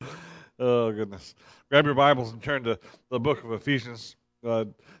Oh, goodness. Grab your Bibles and turn to the book of Ephesians.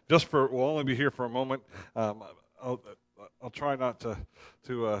 We'll only be here for a moment. Um, I'll, I'll try not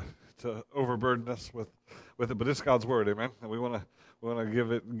to overburden us with it, but it's God's word, amen. And we want to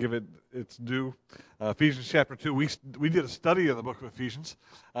give it its due. Ephesians chapter 2. We did a study in the book of Ephesians,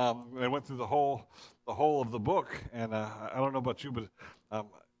 and I went through the whole of the book. And I don't know about you, but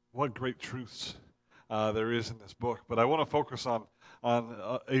what great truths there is in this book. But I want to focus on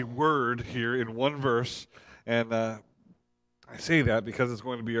a word here in one verse, and I say that because it's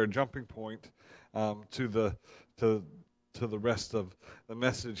going to be our jumping point to the rest of the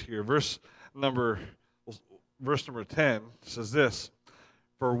message here. Verse number 10 says this: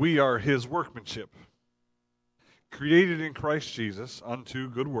 "For we are His workmanship, created in Christ Jesus unto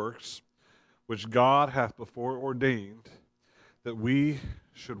good works, which God hath before ordained that we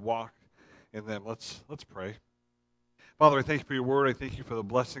should walk in them." Let's pray. Father, I thank you for your word. I thank you for the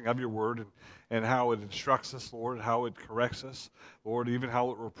blessing of your word and how it instructs us, Lord, how it corrects us, Lord, even how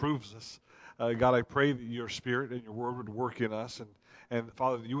it reproves us. God, I pray that your spirit and your word would work in us, and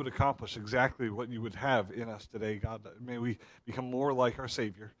Father, that you would accomplish exactly what you would have in us today. God, may we become more like our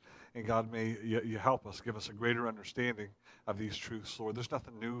Savior, and God, may you help us, give us a greater understanding of these truths, Lord. There's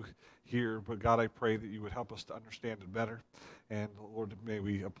nothing new here, but God, I pray that you would help us to understand it better, and Lord, may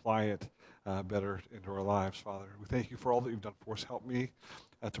we apply it better into our lives, Father. We thank you for all that you've done for us. Help me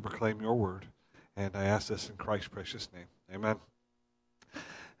to proclaim your word, and I ask this in Christ's precious name. Amen.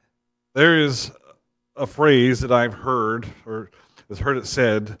 There is a phrase that I've heard, or has heard it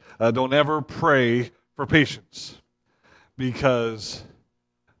said, don't ever pray for patience, because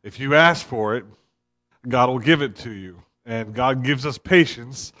if you ask for it, God will give it to you, and God gives us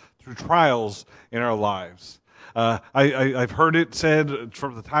patience through trials in our lives. I've heard it said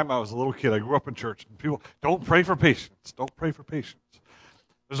from the time I was a little kid. I grew up in church, and people, don't pray for patience. Don't pray for patience.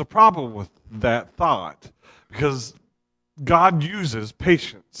 There's a problem with that thought, because God uses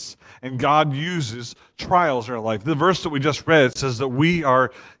patience, and God uses trials in our life. The verse that we just read says that we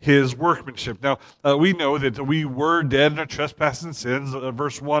are His workmanship. Now, we know that we were dead in our trespasses and sins.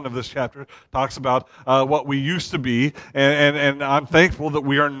 Verse 1 of this chapter talks about what we used to be, and I'm thankful that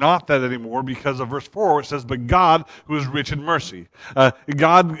we are not that anymore, because of verse 4, it says, "But God, who is rich in mercy."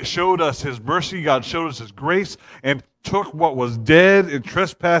 God showed us His mercy, God showed us His grace, and took what was dead in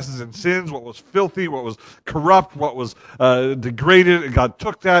trespasses and sins, what was filthy, what was corrupt, what was degraded, and God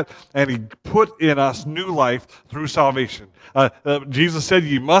took that and He put in us new life through salvation. Jesus said,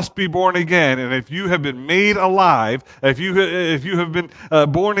 "Ye must be born again," and if you have been made alive, if you have been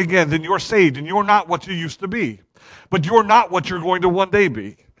born again, then you're saved, and you're not what you used to be, but you're not what you're going to one day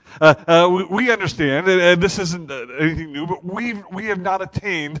be. We understand, and this isn't anything new, but we have not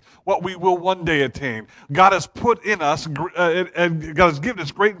attained what we will one day attain. God has put in us, and God has given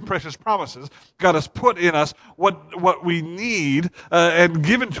us great and precious promises. God has put in us what we need, and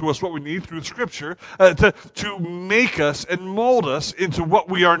given to us what we need through Scripture to make us and mold us into what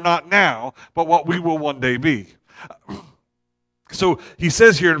we are not now, but what we will one day be. So he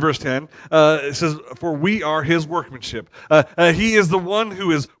says here in verse 10, it says, "For we are His workmanship." He is the one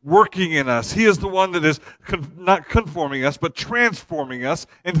who is working in us. He is the one that is not conforming us, but transforming us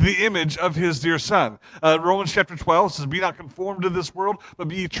into the image of His dear Son. Romans chapter 12 says, "Be not conformed to this world, but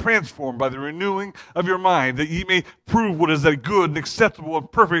be ye transformed by the renewing of your mind, that ye may prove what is that good and acceptable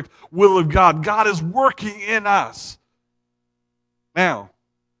and perfect will of God." God is working in us. Now,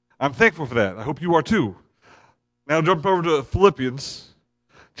 I'm thankful for that. I hope you are too. Now jump over to Philippians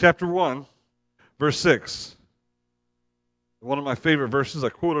chapter 1, verse 6. One of my favorite verses. I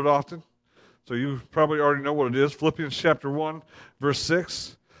quote it often, so you probably already know what it is. Philippians chapter 1, verse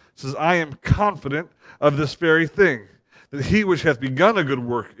 6 says, "I am confident of this very thing, that He which hath begun a good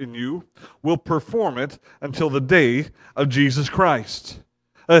work in you will perform it until the day of Jesus Christ."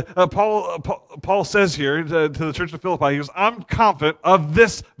 Paul says here to the church of Philippi, he goes, "I'm confident of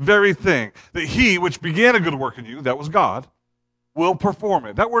this very thing, that He which began a good work in you," that was God, "will perform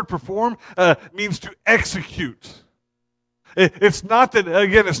it." That word perform means to execute. It's not that,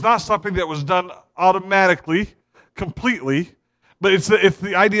 again, it's not something that was done automatically, completely, but it's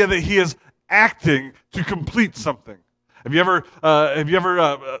the idea that He is acting to complete something. Have you ever,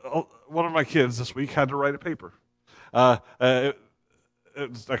 one of my kids this week had to write a paper.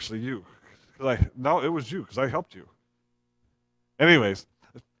 It's actually you. No, it was you, because I helped you. Anyways,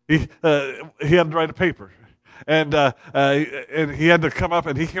 he had to write a paper. And he had to come up,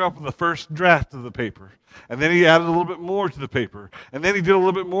 and he came up with the first draft of the paper. And then he added a little bit more to the paper. And then he did a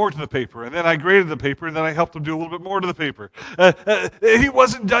little bit more to the paper. And then I graded the paper, and then I helped him do a little bit more to the paper. He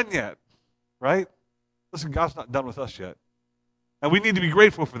wasn't done yet, right? Listen, God's not done with us yet. And we need to be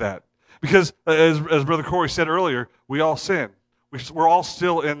grateful for that. Because as Brother Corey said earlier, we all sin. We're all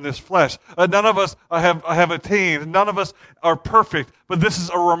still in this flesh. None of us have attained. None of us are perfect. But this is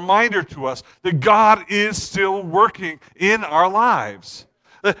a reminder to us that God is still working in our lives.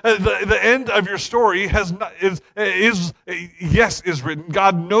 The end of your story is written.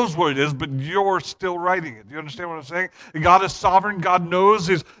 God knows what it is, but you're still writing it. Do you understand what I'm saying? God is sovereign. God knows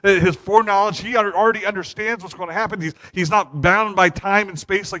his foreknowledge. He already understands what's going to happen. He's not bound by time and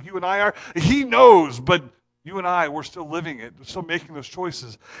space like you and I are. He knows, but you and I, we're still living it. We're still making those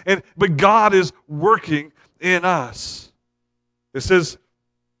choices. But God is working in us. It says,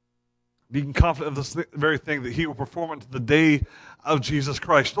 being confident of this very thing, that he will perform unto the day of Jesus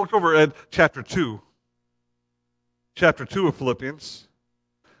Christ. Look over at chapter 2. Chapter 2 of Philippians.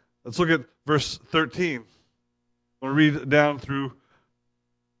 Let's look at verse 13. I'm going to read down through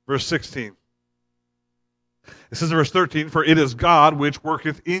verse 16. It says in verse 13, "For it is God which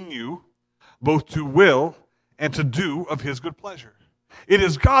worketh in you, both to will and to do of his good pleasure." It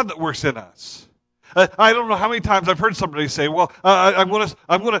is God that works in us. I don't know how many times I've heard somebody say, well, I'm going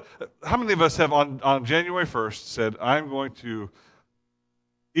to, how many of us have on January 1st said, I'm going to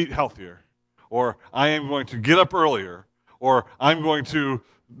eat healthier, or I am going to get up earlier, or I'm going to,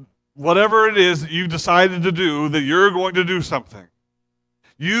 whatever it is that you've decided to do, that you're going to do something.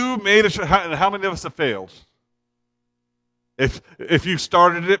 You made it, and how many of us have failed? If you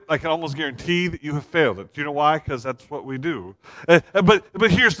started it, I can almost guarantee that you have failed it. Do you know why? Because that's what we do. But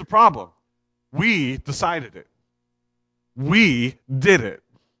here's the problem. We decided it. We did it.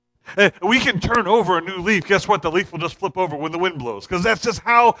 We can turn over a new leaf. Guess what? The leaf will just flip over when the wind blows, because that's just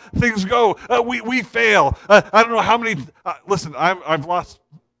how things go. We fail. I don't know how many. Listen, I've lost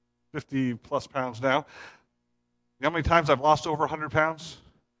 50 plus pounds now. You know how many times I've lost over 100 pounds?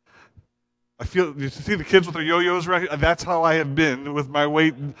 You see the kids with their yo-yos, right? That's how I have been with my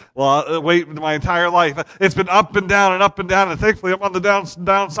weight my entire life. It's been up and down, and thankfully I'm on the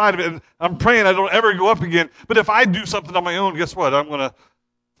downside of it, and I'm praying I don't ever go up again. But if I do something on my own, guess what? I'm going to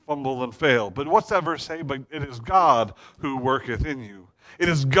fumble and fail. But what's that verse say? But it is God who worketh in you. It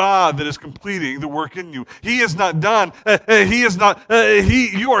is God that is completing the work in you. He is not done.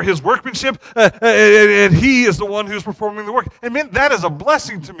 You are his workmanship, and he is the one who's performing the work. And man, that is a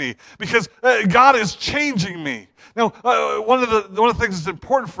blessing to me, because God is changing me. Now, one of the things that's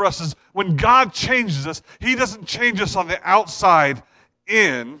important for us is when God changes us, he doesn't change us on the outside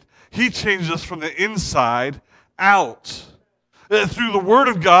in. He changes us from the inside out. Through the Word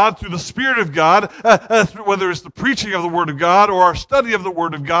of God, through the Spirit of God, through whether it's the preaching of the Word of God or our study of the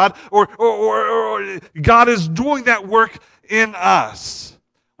Word of God, or God is doing that work in us.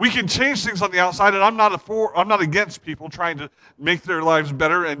 We can change things on the outside, and I'm not against people trying to make their lives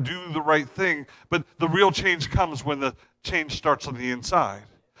better and do the right thing, but the real change comes when the change starts on the inside.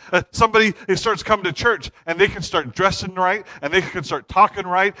 Somebody starts coming to church, and they can start dressing right, and they can start talking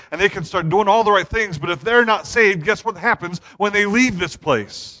right, and they can start doing all the right things, but if they're not saved, guess what happens when they leave this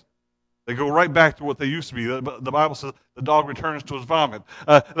place? They go right back to what they used to be. The Bible says the dog returns to his vomit.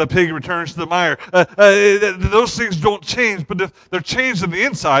 The pig returns to the mire. Those things don't change, but if they're changed on the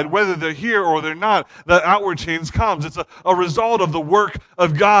inside, whether they're here or they're not, the outward change comes. It's a result of the work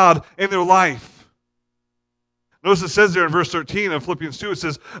of God in their life. Notice it says there in verse 13 of Philippians 2, it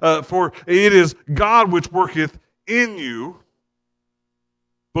says, "For it is God which worketh in you,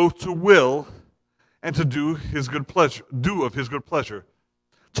 both to will and to do his good pleasure, do of his good pleasure."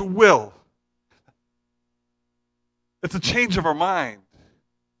 To will. It's a change of our mind.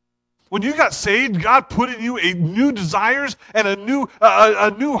 When you got saved, God put in you a new desires and a new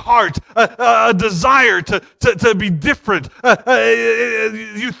heart, a desire to be different.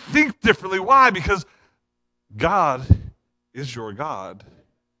 You think differently. Why? Because God is your God.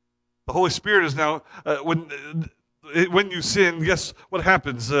 The Holy Spirit is now, when you sin, guess what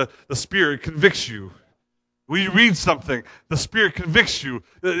happens? The Spirit convicts you. When you read something, the Spirit convicts you.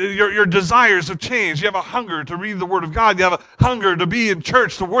 Your desires have changed. You have a hunger to read the Word of God. You have a hunger to be in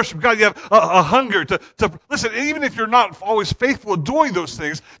church, to worship God. You have a hunger to listen, even if you're not always faithful at doing those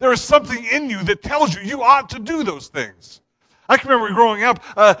things, there is something in you that tells you ought to do those things. I can remember growing up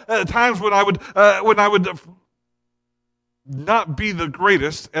at times when I would not be the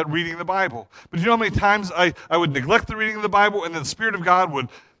greatest at reading the Bible. But you know how many times I would neglect the reading of the Bible, and then the Spirit of God would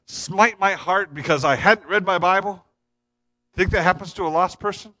smite my heart because I hadn't read my Bible? Think that happens to a lost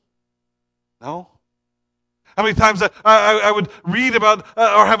person? No. How many times I would read about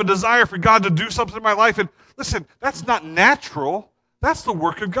or have a desire for God to do something in my life, and listen, that's not natural. That's the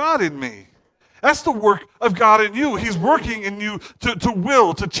work of God in me. That's the work of God in you. He's working in you to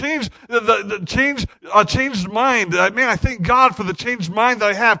will, to change a changed mind. Man, I thank God for the changed mind that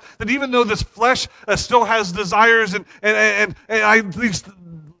I have, that even though this flesh still has desires and these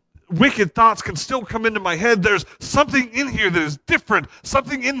wicked thoughts can still come into my head, there's something in here that is different,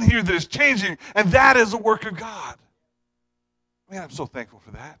 something in here that is changing, and that is the work of God. Man, I'm so thankful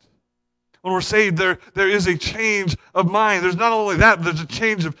for that. When we're saved, there is a change of mind. There's not only that, there's a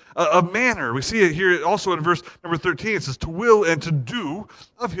change of manner. We see it here also in verse number 13. It says, to will and to do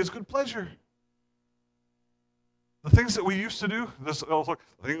of his good pleasure. The things that we used to do, the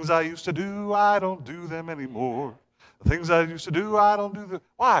things I used to do, I don't do them anymore. The things I used to do, I don't do them.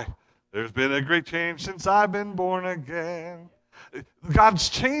 Why? There's been a great change since I've been born again. God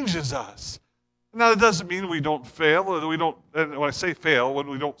changes us. Now, that doesn't mean we don't fail, or we don't, and when I say fail, when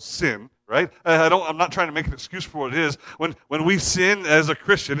we don't sin, right? I'm not trying to make an excuse for what it is. When we sin as a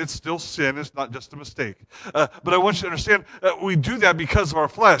Christian, it's still sin. It's not just a mistake. But I want you to understand we do that because of our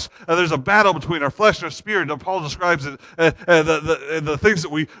flesh. There's a battle between our flesh and our spirit. Paul describes it, the things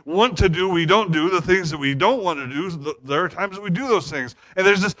that we want to do, we don't do. The things that we don't want to do, there are times that we do those things. And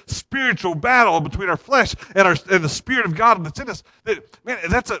there's this spiritual battle between our flesh and the Spirit of God that's in us. Man,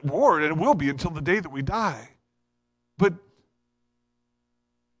 that's at war, and it will be until the day that we die. But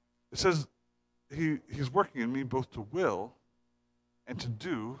it says he's working in me both to will and to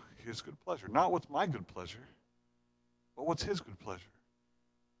do his good pleasure. Not what's my good pleasure, but what's his good pleasure.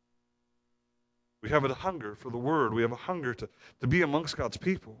 We have a hunger for the word. We have a hunger to be amongst God's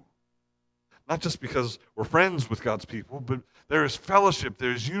people. Not just because we're friends with God's people, but there is fellowship,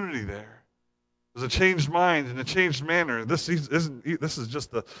 there is unity there. There's a changed mind and a changed manner. This is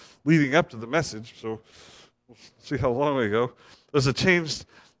just the leading up to the message, so we'll see how long we go. There's a changed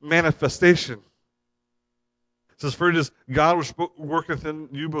manifestation. It says, for it is God which worketh in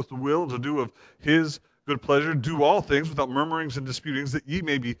you both the will and to do of his good pleasure. Do all things without murmurings and disputings, that ye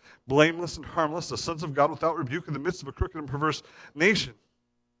may be blameless and harmless, the sons of God without rebuke, in the midst of a crooked and perverse nation,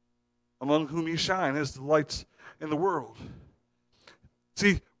 among whom ye shine as the lights in the world.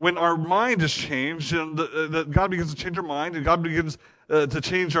 See, when our mind is changed, and God begins to change our mind, and God begins to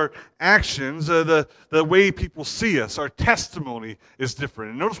change our actions, the way people see us, our testimony is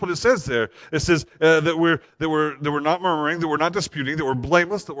different. And notice what it says there. It says that we're not murmuring, that we're not disputing, that we're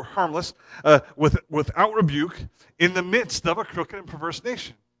blameless, that we're harmless, without rebuke, in the midst of a crooked and perverse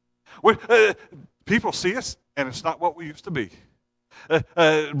nation. People see us, and it's not what we used to be.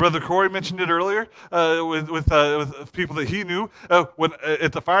 Brother Corey mentioned it earlier with people that he knew. When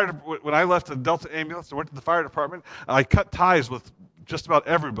I left the Delta ambulance and went to the fire department, I cut ties with just about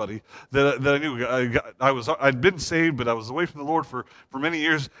everybody that I knew. I'd been saved, but I was away from the Lord for many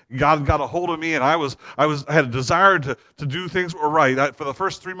years. God got a hold of me, and I had a desire to do things that were right. For the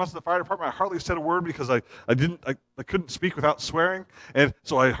first 3 months of the fire department, I hardly said a word because I couldn't speak without swearing, and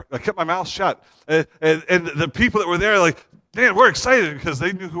so I kept my mouth shut. And the people that were there, like, man, we're excited because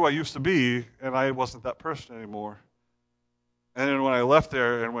they knew who I used to be, and I wasn't that person anymore. And then when I left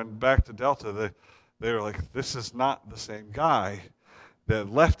there and went back to Delta, they were like, this is not the same guy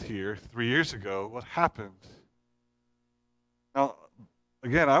that left here 3 years ago. What happened? Now,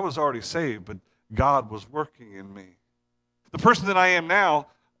 again, I was already saved, but God was working in me. The person that I am now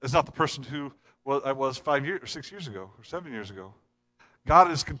is not the person who I was 5 years or 6 years ago or 7 years ago. God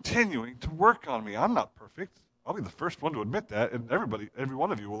is continuing to work on me. I'm not perfect. I'll be the first one to admit that, and every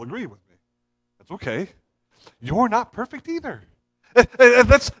one of you will agree with me. That's okay. You're not perfect either. And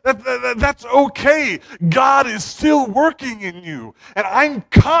that's okay. God is still working in you, and I'm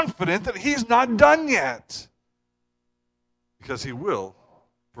confident that he's not done yet, because he will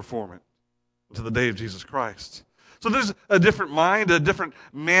perform it until the day of Jesus Christ. So there's a different mind, a different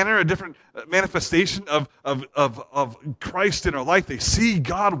manner, a different manifestation of Christ in our life. They see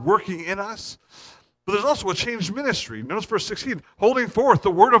God working in us. But there's also a changed ministry. Notice verse 16, holding forth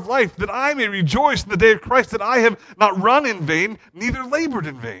the word of life, that I may rejoice in the day of Christ, that I have not run in vain, neither labored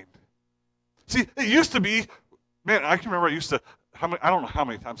in vain. See, it used to be, man, I can remember I don't know how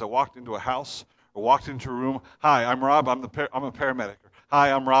many times I walked into a house or walked into a room. Hi, I'm Rob, I'm a paramedic. Or,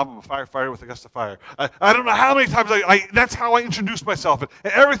 hi, I'm Rob, I'm a firefighter with Augusta Fire. I don't know how many times that's how I introduced myself.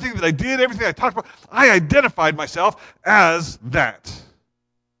 And everything that I did, everything I talked about, I identified myself as that.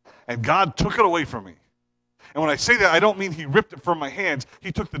 And God took it away from me. And when I say that, I don't mean he ripped it from my hands.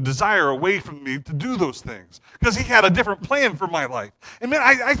 He took the desire away from me to do those things, because he had a different plan for my life. And man,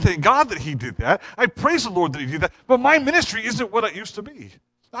 I thank God that he did that. I praise the Lord that he did that. But my ministry isn't what it used to be.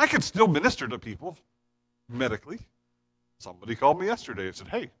 I can still minister to people medically. Somebody called me yesterday and said,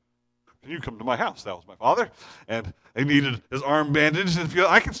 hey, can you come to my house? That was my father. And he needed his arm bandaged. And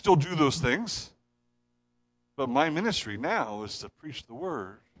I can still do those things. But my ministry now is to preach the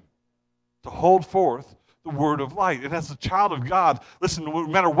word, to hold forth the word of light. And as a child of God, listen, no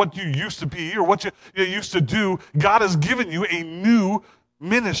matter what you used to be or what you used to do, God has given you a new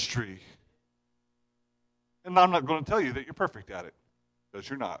ministry. And I'm not going to tell you that you're perfect at it, because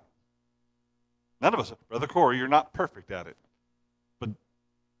you're not. None of us, Brother Corey, you're not perfect at it. But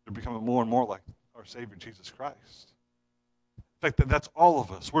you're becoming more and more like our Savior, Jesus Christ. In fact, that's all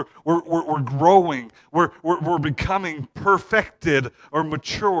of us. We're growing. We're becoming perfected or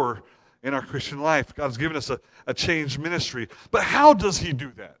mature in our Christian life. God's given us a changed ministry. But how does he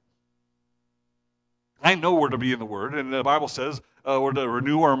do that? I know we're to be in the Word, and the Bible says we're to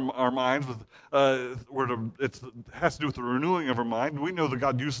renew our minds. It has to do with the renewing of our mind. We know that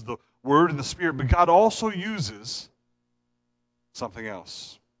God uses the Word and the Spirit, but God also uses something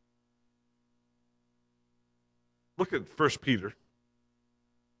else. Look at 1 Peter.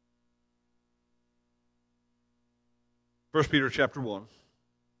 1 Peter chapter 1.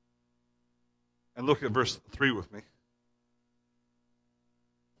 And look at verse 3 with me.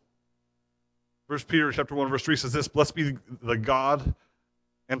 1 Peter chapter 1, verse 3 says this, "Blessed be the God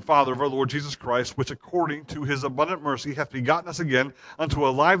and Father of our Lord Jesus Christ, which according to his abundant mercy hath begotten us again unto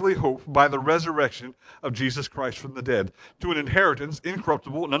a lively hope by the resurrection of Jesus Christ from the dead, to an inheritance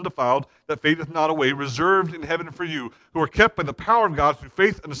incorruptible and undefiled, that fadeth not away, reserved in heaven for you, who are kept by the power of God through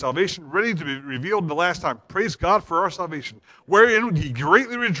faith unto salvation, ready to be revealed in the last time." Praise God for our salvation, wherein ye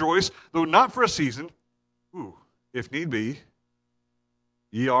greatly rejoice, though not for a season, if need be,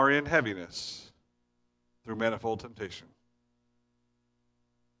 ye are in heaviness through manifold temptation.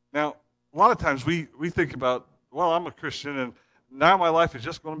 Now, a lot of times we think about, well, I'm a Christian and now my life is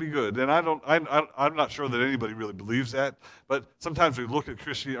just going to be good. And I'm not sure that anybody really believes that, but sometimes we look at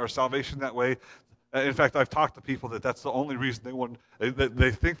Christianity, our salvation that way. In fact, I've talked to people that's the only reason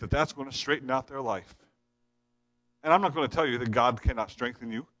they think that that's going to straighten out their life. And I'm not going to tell you that God cannot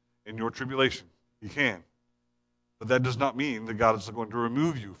strengthen you in your tribulation. He can. But that does not mean that God is going to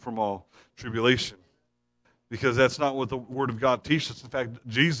remove you from all tribulation, because that's not what the Word of God teaches. In fact,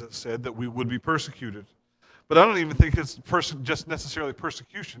 Jesus said that we would be persecuted. But I don't even think it's just necessarily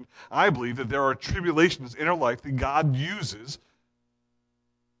persecution. I believe that there are tribulations in our life that God uses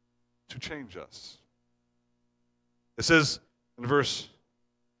to change us. It says in verse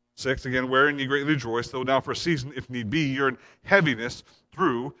 6, again, "Wherein ye greatly rejoice, though now for a season, if need be, you're in heaviness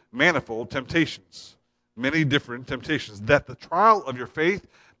through manifold temptations." Many different temptations, "that the trial of your faith,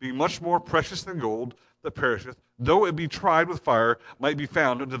 being much more precious than gold, that perisheth, though it be tried with fire, might be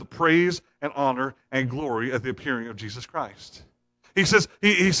found unto the praise and honor and glory at the appearing of Jesus Christ." He says,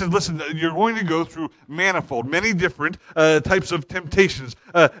 listen, you're going to go through manifold, many different types of temptations,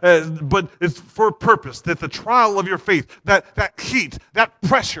 but it's for a purpose, that the trial of your faith, that heat, that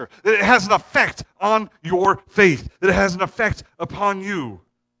pressure, that it has an effect on your faith, that it has an effect upon you,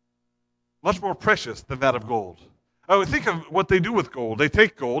 much more precious than that of gold. I would think of what they do with gold. They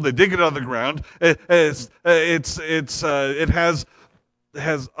take gold, they dig it out of the ground. It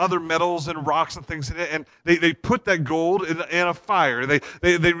has other metals and rocks and things in it, and they put that gold in a fire. They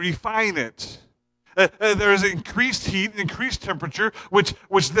refine it. There is increased heat, increased temperature, which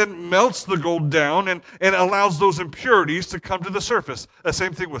then melts the gold down and allows those impurities to come to the surface. The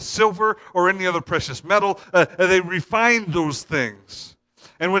same thing with silver or any other precious metal. They refine those things.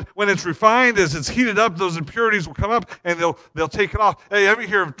 And when it's refined, as it's heated up, those impurities will come up and they'll take it off. Hey, ever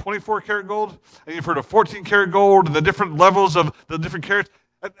hear of 24 karat gold? And you've heard of 14 karat gold and the different levels of the different carats.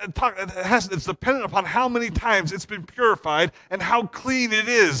 It's dependent upon how many times it's been purified and how clean it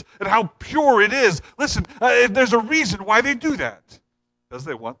is and how pure it is. Listen, there's a reason why they do that. Because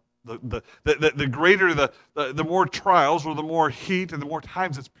they want the greater the more trials or the more heat and the more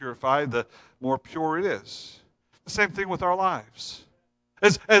times it's purified, the more pure it is. The same thing with our lives.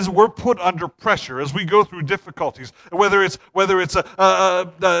 As we're put under pressure, as we go through difficulties, whether it's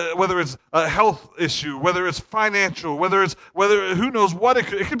a health issue, whether it's financial, whether who knows what it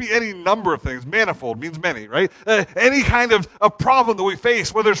could be any number of things. Manifold means many, right? Any kind of a problem that we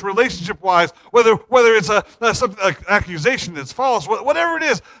face, whether it's relationship wise, whether it's some accusation that's false, whatever it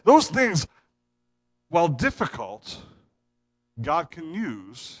is, those things, while difficult, God can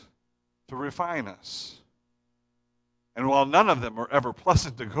use to refine us. And while none of them are ever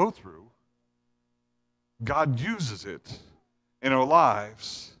pleasant to go through, God uses it in our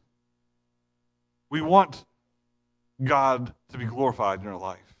lives. We want God to be glorified in our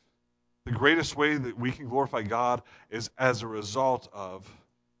life. The greatest way that we can glorify God is as a result of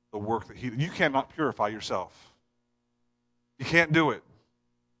the work that He did. You cannot purify yourself. You can't do it.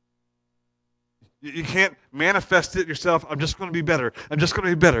 You can't manifest it yourself. I'm just going to be better. I'm just going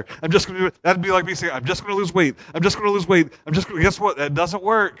to be better. I'm just going to do it. That'd be like me saying, I'm just going to lose weight. I'm just going to lose weight. Guess what? That doesn't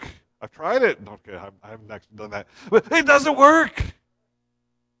work. I've tried it. Okay, I haven't actually done that. But it doesn't work.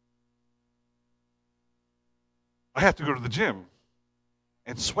 I have to go to the gym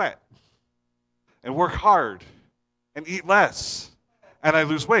and sweat and work hard and eat less. And I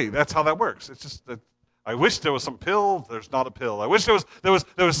lose weight. That's how that works. It's just that I wish there was some pill. There's not a pill. I wish there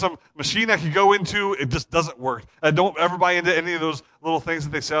was some machine I could go into. It just doesn't work. Don't ever buy into any of those little things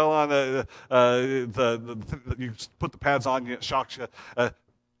that they sell on you put the pads on, it shocks you.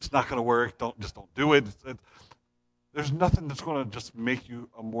 It's not going to work. Don't do it. There's nothing that's going to just make you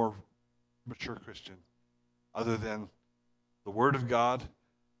a more mature Christian other than the Word of God.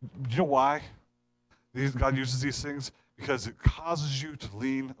 Do you know why God uses these things? Because it causes you to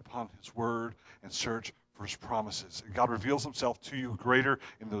lean upon His Word and search for His promises. And God reveals Himself to you greater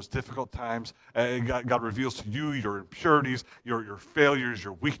in those difficult times. God reveals to you your impurities, your failures,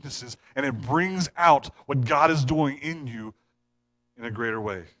 your weaknesses, and it brings out what God is doing in you in a greater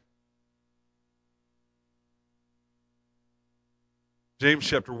way. James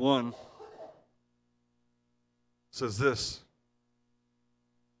chapter 1 says this: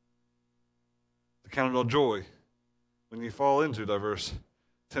 to count it all joy when you fall into diverse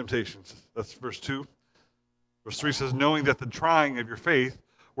temptations. That's verse 2. Verse 3 says, knowing that the trying of your faith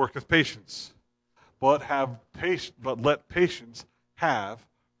worketh patience, but let patience have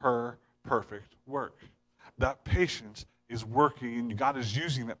her perfect work. That patience is working, and God is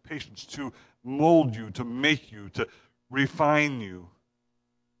using that patience to mold you, to make you, to refine you.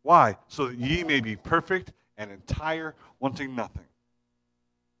 Why? So that ye may be perfect and entire, wanting nothing.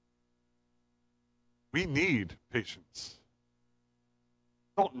 We need patience.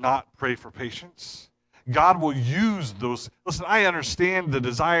 Don't not pray for patience. God will use those. Listen, I understand the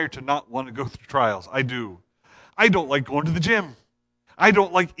desire to not want to go through trials. I do. I don't like going to the gym. I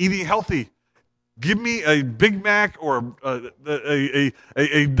don't like eating healthy. Give me a Big Mac or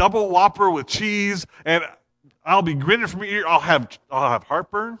a double Whopper with cheese, and I'll be grinning from ear. I'll have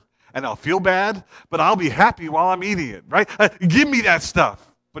heartburn, and I'll feel bad, but I'll be happy while I'm eating it, right? Give me that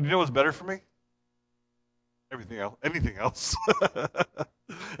stuff. But you know what's better for me? Anything else.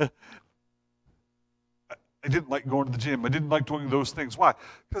 I didn't like going to the gym. I didn't like doing those things. Why?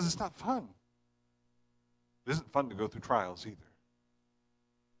 Because it's not fun. It isn't fun to go through trials either.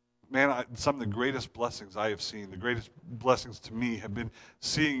 Man, some of the greatest blessings I have seen, the greatest blessings to me have been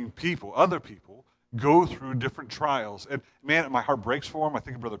seeing other people, go through different trials. And man, my heart breaks for him. I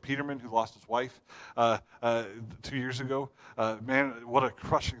think of Brother Peterman, who lost his wife 2 years ago. Man, what a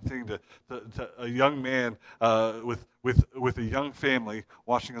crushing thing to a young man with a young family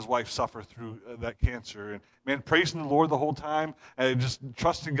watching his wife suffer through that cancer. And man, praising the Lord the whole time and just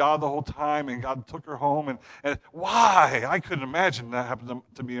trusting God the whole time. And God took her home. And why? I couldn't imagine that happened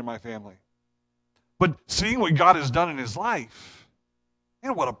to me and my family. But seeing what God has done in his life,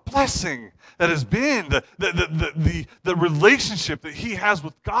 and what a blessing that has been, the relationship that he has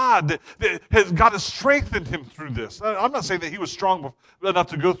with God, God has strengthened him through this. I'm not saying that he was strong enough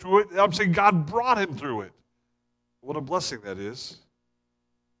to go through it. I'm saying God brought him through it. What a blessing that is.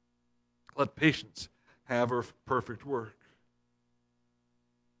 Let patience have her perfect work.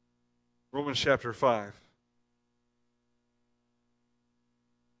 Romans chapter 5.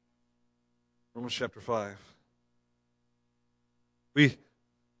 Romans chapter 5.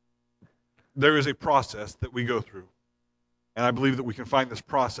 There is a process that we go through. And I believe that we can find this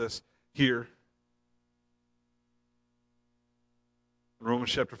process here. In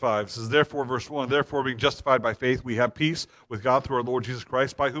Romans chapter 5, it says, therefore, verse 1, therefore, being justified by faith, we have peace with God through our Lord Jesus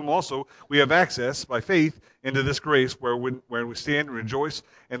Christ, by whom also we have access by faith into this grace where we stand and rejoice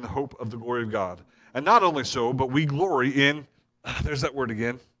in the hope of the glory of God. And not only so, but we glory in, there's that word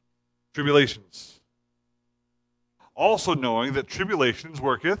again, tribulations. Also knowing that tribulations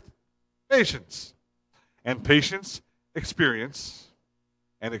worketh patience, and patience, experience,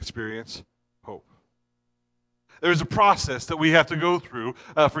 and experience, hope. There's a process that we have to go through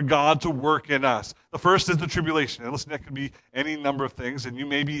for God to work in us. The first is the tribulation. And listen, that could be any number of things, and you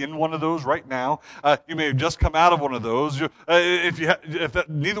may be in one of those right now. You may have just come out of one of those. If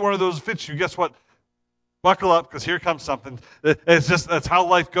neither one of those fits you, guess what? Buckle up, because here comes something. That's how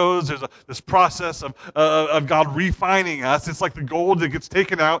life goes. There's this process of God refining us. It's like the gold that gets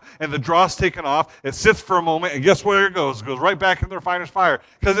taken out and the dross taken off. It sits for a moment, and guess where it goes? It goes right back in the refiner's fire,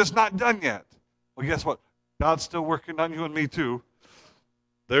 because it's not done yet. Well, guess what? God's still working on you and me too.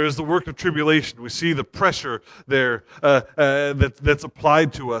 There is the work of tribulation. We see the pressure there that's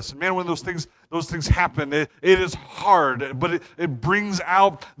applied to us. And man, when those things happen, it is hard, but it brings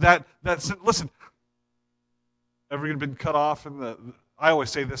out that listen. Ever been cut off in the? I always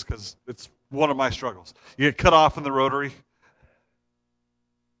say this because it's one of my struggles. You get cut off in the rotary.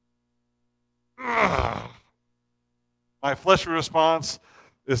 Ugh. My fleshly response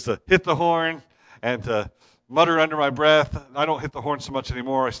is to hit the horn and to mutter under my breath. I don't hit the horn so much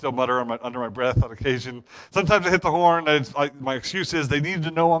anymore. I still mutter under my breath on occasion. Sometimes I hit the horn. My excuse is they need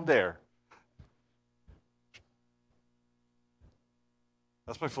to know I'm there.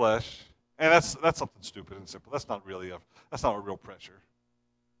 That's my flesh. And that's something stupid and simple. That's not a real pressure.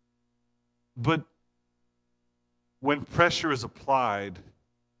 But when pressure is applied,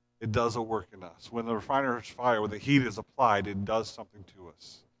 it does a work in us. When the refiner's fire, when the heat is applied, it does something to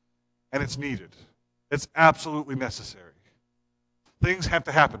us. And it's needed. It's absolutely necessary. Things have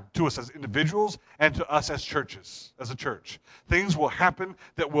to happen to us as individuals and to us as churches, as a church. Things will happen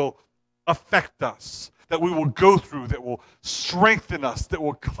that will affect us, that we will go through, that will strengthen us, that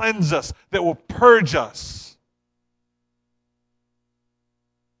will cleanse us, that will purge us.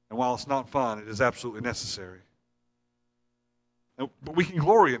 And while it's not fun, it is absolutely necessary. But we can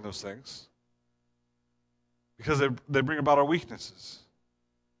glory in those things because they bring about our weaknesses.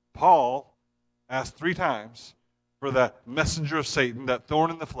 Paul asked 3 times for that messenger of Satan, that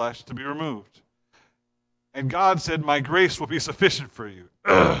thorn in the flesh, to be removed. And God said, my grace will be sufficient for you.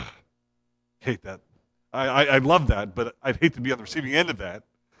 Ugh. Hate that. I love that, but I'd hate to be on the receiving end of that.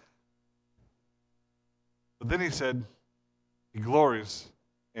 But then he said he glories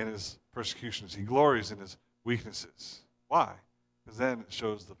in his persecutions. He glories in his weaknesses. Why? Because then it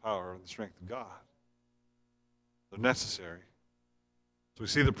shows the power and the strength of God. They're necessary. So we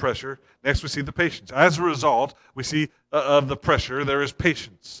see the pressure. Next we see the patience. As a result, we see of the pressure, there is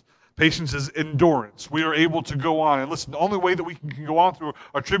patience. Patience is endurance. We are able to go on. And listen, the only way that we can go on through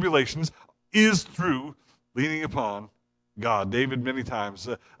our tribulations is through leaning upon God. David many times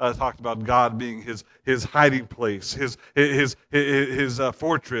talked about God being his hiding place, his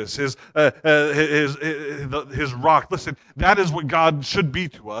fortress, his rock. Listen, that is what God should be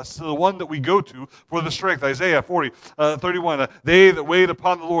to us, the one that we go to for the strength. Isaiah 40:31. They that wait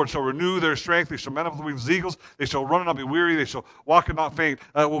upon the Lord shall renew their strength. They shall mount up with wings as eagles. They shall run and not be weary. They shall walk and not faint.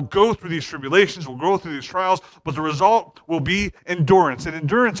 We'll go through these tribulations. We'll go through these trials, but the result will be endurance, and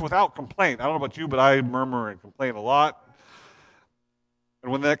endurance without complaint. I don't know about you, but I murmur and complain a lot.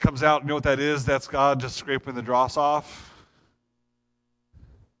 And when that comes out, you know what that is? That's God just scraping the dross off.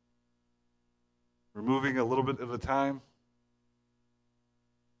 Removing a little bit at a time.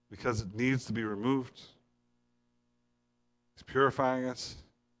 Because it needs to be removed. He's purifying us.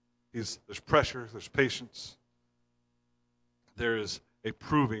 There's pressure, there's patience. There is a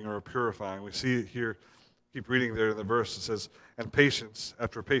proving or a purifying. We see it here. Keep reading there in the verse. It says, and patience,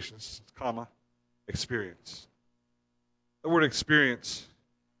 after patience, comma, experience. The word experience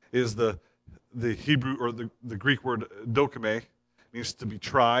is the Hebrew or the Greek word dokime. It means to be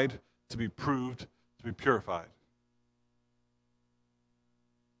tried, to be proved, to be purified.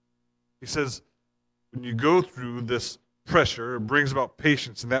 He says, when you go through this pressure, it brings about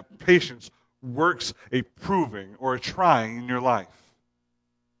patience, and that patience works a proving or a trying in your life.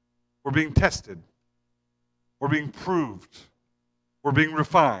 We're being tested. We're being proved. We're being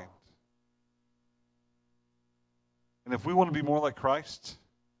refined. And if we want to be more like Christ,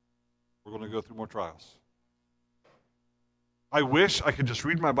 we're going to go through more trials. I wish I could just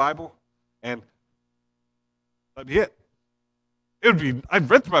read my Bible and that'd be it.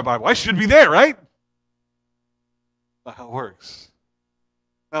 I've read through my Bible. I should be there, right? Not how it works.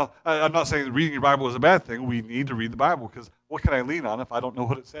 Now, I'm not saying that reading your Bible is a bad thing. We need to read the Bible because what can I lean on if I don't know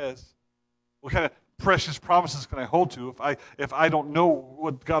what it says? What kind of precious promises can I hold to if I don't know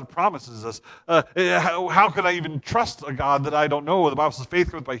what God promises us? How can I even trust a God that I don't know? The Bible says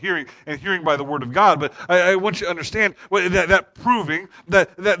faith comes by hearing, and hearing by the word of God. But I want you to understand that proving,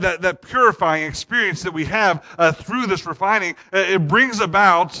 that purifying experience that we have through this refining, it brings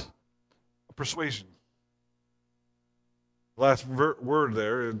about a persuasion. The last word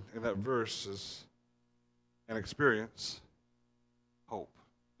there in that verse is an experience, hope.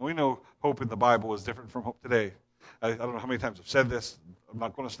 We know hope in the Bible is different from hope today. I don't know how many times I've said this. I'm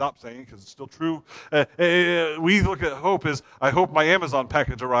not going to stop saying it because it's still true. We look at hope as, I hope my Amazon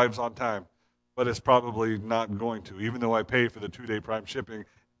package arrives on time. But it's probably not going to. Even though I paid for the 2-day Prime shipping,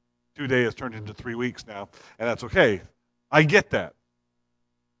 2 days has turned into 3 weeks now. And that's okay. I get that.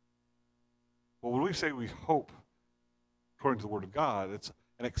 But when we say we hope, according to the Word of God, it's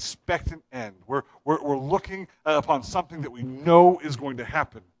an expectant end. We're looking upon something that we know is going to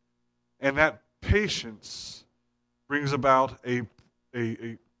happen. And that patience brings about a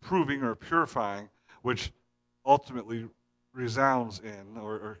proving or purifying, which ultimately resounds in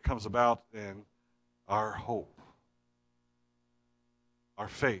or comes about in our hope. our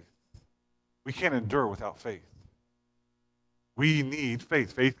faith. We can't endure without faith. We need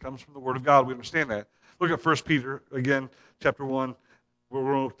faith. Faith comes from the Word of God. We understand that. Look at 1 Peter, again, chapter 1. We're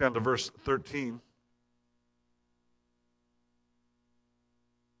going to look down to verse 13.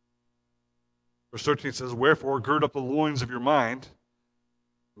 Verse 13 says, "Wherefore, gird up the loins of your mind,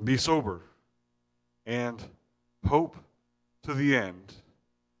 and be sober, and hope to the end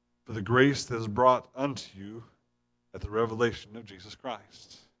for the grace that is brought unto you at the revelation of Jesus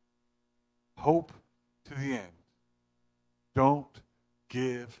Christ." Hope to the end. Don't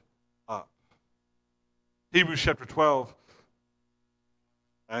give up. Hebrews chapter 12.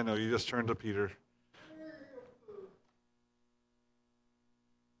 I know, you just turned to Peter.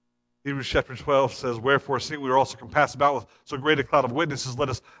 Hebrews chapter 12 says, "Wherefore, seeing we are also compassed about with so great a cloud of witnesses, let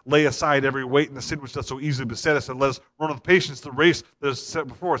us lay aside every weight and the sin which doth so easily beset us, and let us run with patience the race that is set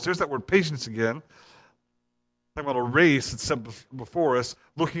before us." There's that word patience again. Talking about a race that's set before us,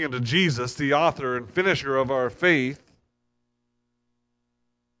 looking unto Jesus, the author and finisher of our faith.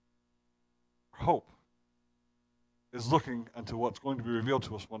 Hope is looking unto what's going to be revealed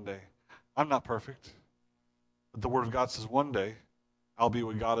to us one day. I'm not perfect, but the Word of God says one day I'll be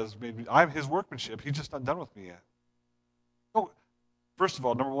what God has made me. I'm His workmanship. He's just not done with me yet. First of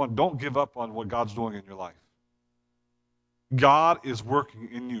all, number one, don't give up on what God's doing in your life. God is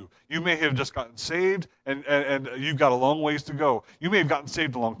working in you. You may have just gotten saved, and you've got a long ways to go. You may have gotten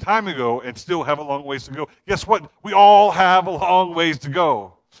saved a long time ago and still have a long ways to go. Guess what? We all have a long ways to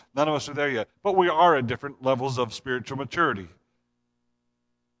go. None of us are there yet, but we are at different levels of spiritual maturity.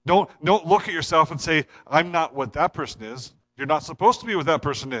 Don't look at yourself and say, "I'm not what that person is." You're not supposed to be what that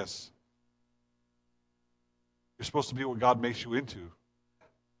person is. You're supposed to be what God makes you into.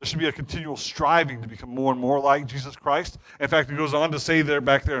 There should be a continual striving to become more and more like Jesus Christ. In fact, it goes on to say there,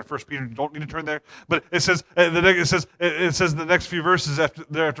 back there in 1 Peter, you don't need to turn there, but it says in the next few verses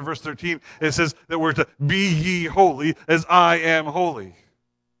after verse 13, it says that we're to be ye holy as I am holy.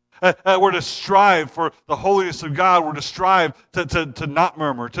 We're to strive for the holiness of God. We're to strive to not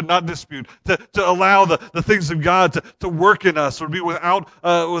murmur, to not dispute, to allow the things of God to work in us. We're to be without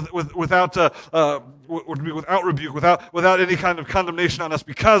rebuke, without any kind of condemnation on us,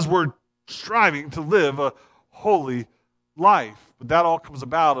 because we're striving to live a holy life. But that all comes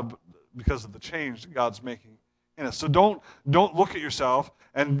about because of the change that God's making in us. So don't look at yourself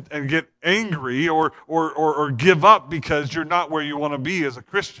and get angry or give up because you're not where you want to be as a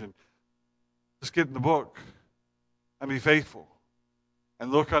Christian. Just get in the book and be faithful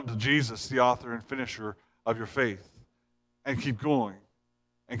and look unto Jesus, the author and finisher of your faith, and keep going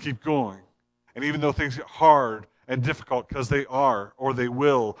and keep going. And even though things get hard and difficult, because they are, or they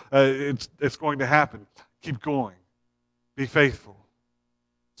will, it's going to happen, keep going. Be faithful.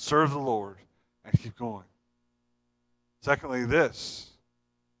 Serve the Lord and keep going. Secondly, this.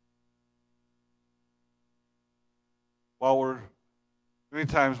 While many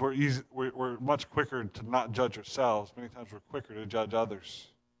times we're much quicker to not judge ourselves. Many times we're quicker to judge others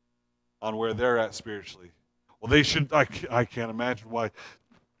on where they're at spiritually. Well, they should. I can't imagine why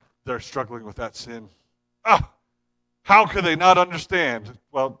they're struggling with that sin. How could they not understand?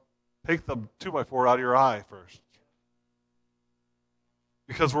 Well, take the 2x4 out of your eye first.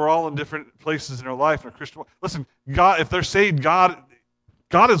 Because we're all in different places in our life in a Christian. Listen, God, if they're saved, God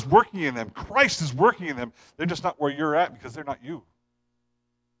is working in them. Christ is working in them. They're just not where you're at because they're not you.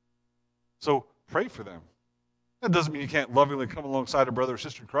 So pray for them. That doesn't mean you can't lovingly come alongside a brother or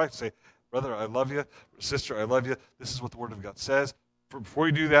sister in Christ and say, "Brother, I love you. Sister, I love you. This is what the Word of God says." Before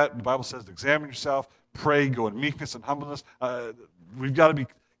you do that, the Bible says to examine yourself, pray, go in meekness and humbleness. We've got to be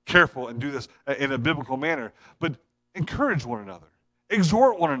careful and do this in a biblical manner. But encourage one another.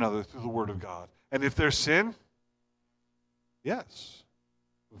 Exhort one another through the Word of God. And if there's sin, yes,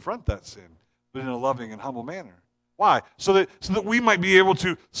 confront that sin, but in a loving and humble manner. Why? So that we might be able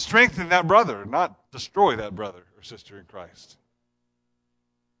to strengthen that brother, not destroy that brother or sister in Christ.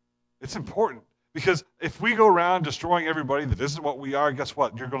 It's important, because if we go around destroying everybody that isn't what we are, guess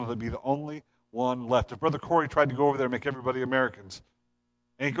what? You're going to be the only one left. If Brother Corey tried to go over there and make everybody Americans,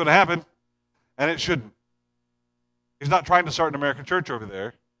 it ain't going to happen, and it shouldn't. He's not trying to start an American church over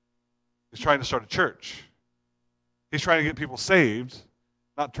there. He's trying to start a church. He's trying to get people saved,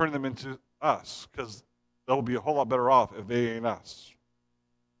 not turn them into us, because they'll be a whole lot better off if they ain't us.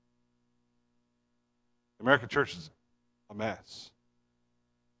 The American church is a mess.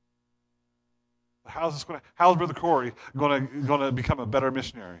 How's Brother Corey going to become a better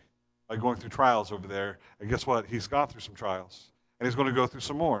missionary? By going through trials over there. And guess what? He's gone through some trials. And he's going to go through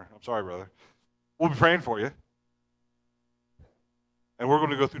some more. I'm sorry, brother. We'll be praying for you. And we're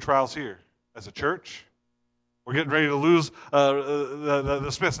going to go through trials here as a church, We're getting ready to lose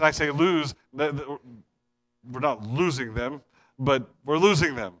the Smiths, and I say lose. We're not losing them, but we're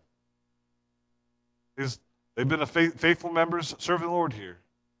losing them. They've been faithful members serving the Lord here.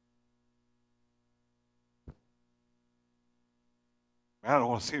 Man, I don't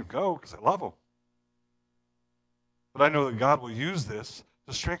want to see them go because I love them. But I know that God will use this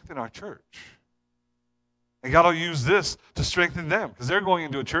to strengthen our church. And God will use this to strengthen them because they're going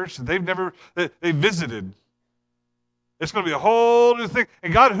into a church that they visited. It's going to be a whole new thing.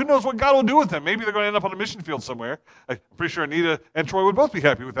 And God, who knows what God will do with them? Maybe they're going to end up on a mission field somewhere. I'm pretty sure Anita and Troy would both be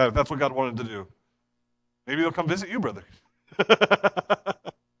happy with that if that's what God wanted to do. Maybe they'll come visit you, brother.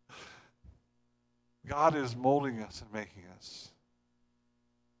 God is molding us and making us.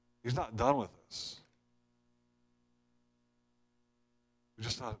 He's not done with us. We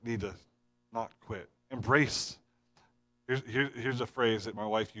just need to not quit. Embrace. Here's a phrase that my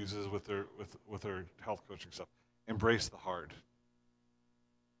wife uses with her health coaching stuff. Embrace the hard.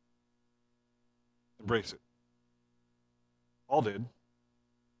 Embrace it. Paul did.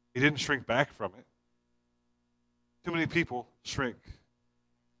 He didn't shrink back from it. Too many people shrink.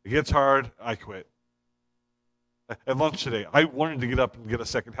 It gets hard, I quit. At lunch today, I wanted to get up and get a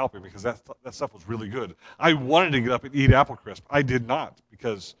second helping because that stuff was really good. I wanted to get up and eat apple crisp. I did not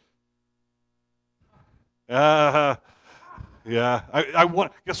because, I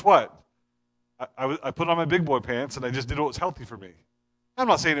want. Guess what? I put on my big boy pants and I just did what was healthy for me. I'm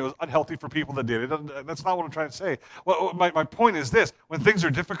not saying it was unhealthy for people that did it. That's not what I'm trying to say. Well, my point is this: when things are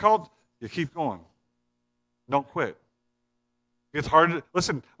difficult, you keep going. Don't quit. It's hard.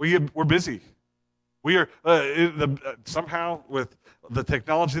 Listen, we're busy. We are somehow with the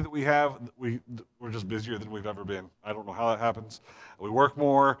technology that we have, we're just busier than we've ever been. I don't know how that happens. We work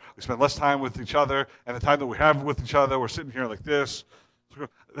more. We spend less time with each other, and the time that we have with each other, we're sitting here like this.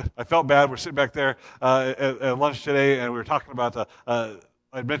 I felt bad. We're sitting back there at lunch today, and we were talking about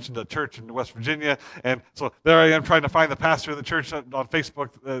I mentioned a church in West Virginia, and so there I am trying to find the pastor of the church on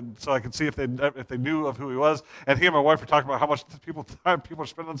Facebook so I could see if they knew of who he was. And he and my wife were talking about how much people are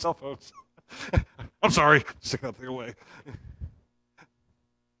spending on cell phones. I'm sorry, stick that thing away.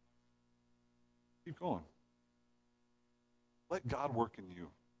 Keep going. Let God work in you.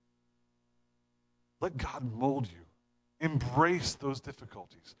 Let God mold you. Embrace those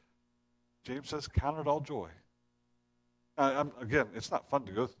difficulties. James says, count it all joy. Again, it's not fun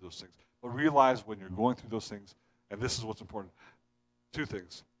to go through those things, but realize when you're going through those things, and this is what's important. Two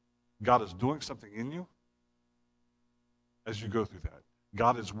things. God is doing something in you as you go through that.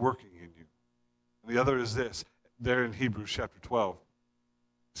 God is working in you. And the other is this. There in Hebrews chapter 12,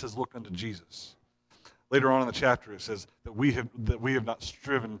 it says, look unto Jesus. Later on in the chapter, it says that we have not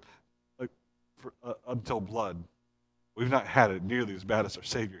striven until blood. We've not had it nearly as bad as our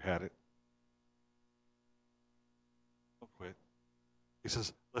Savior had it. Don't quit. He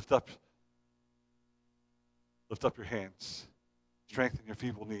says, lift up your hands. Strengthen your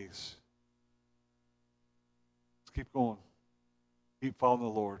feeble knees. Let's keep going. Keep following the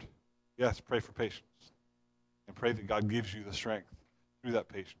Lord. Yes, pray for patience. And pray that God gives you the strength through that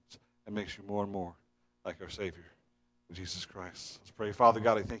patience and makes you more and more like our Savior, Jesus Christ. Let's pray. Father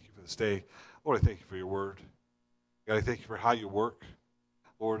God, I thank you for this day. Lord, I thank you for your word. God, I thank you for how you work.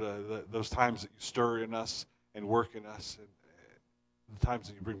 Lord, those times that you stir in us and work in us, and the times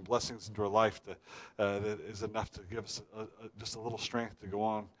that you bring blessings into our life that is enough to give us just a little strength to go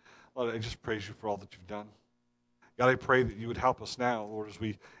on. Lord, I just praise you for all that you've done. God, I pray that you would help us now, Lord, as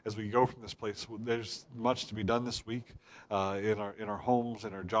we go from this place. There's much to be done this week in our homes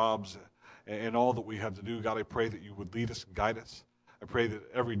and our jobs and all that we have to do. God, I pray that you would lead us and guide us. I pray that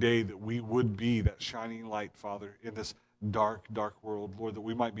every day that we would be that shining light, Father, in this dark, dark world. Lord, that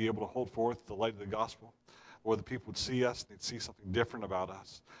we might be able to hold forth the light of the gospel. Lord, that people would see us, they'd see something different about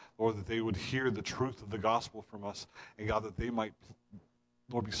us. Lord, that they would hear the truth of the gospel from us. And God, that they might,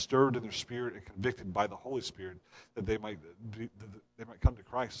 Lord, be stirred in their spirit and convicted by the Holy Spirit, that they might come to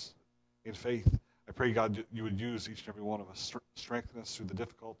Christ in faith. I pray, God, you would use each and every one of us, strengthen us through the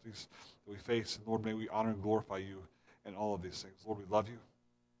difficulties that we face. And Lord, may we honor and glorify you in all of these things. Lord, we love you.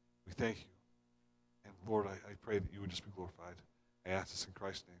 We thank you. And Lord, I pray that you would just be glorified. I ask this in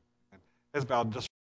Christ's name. And as bowed, just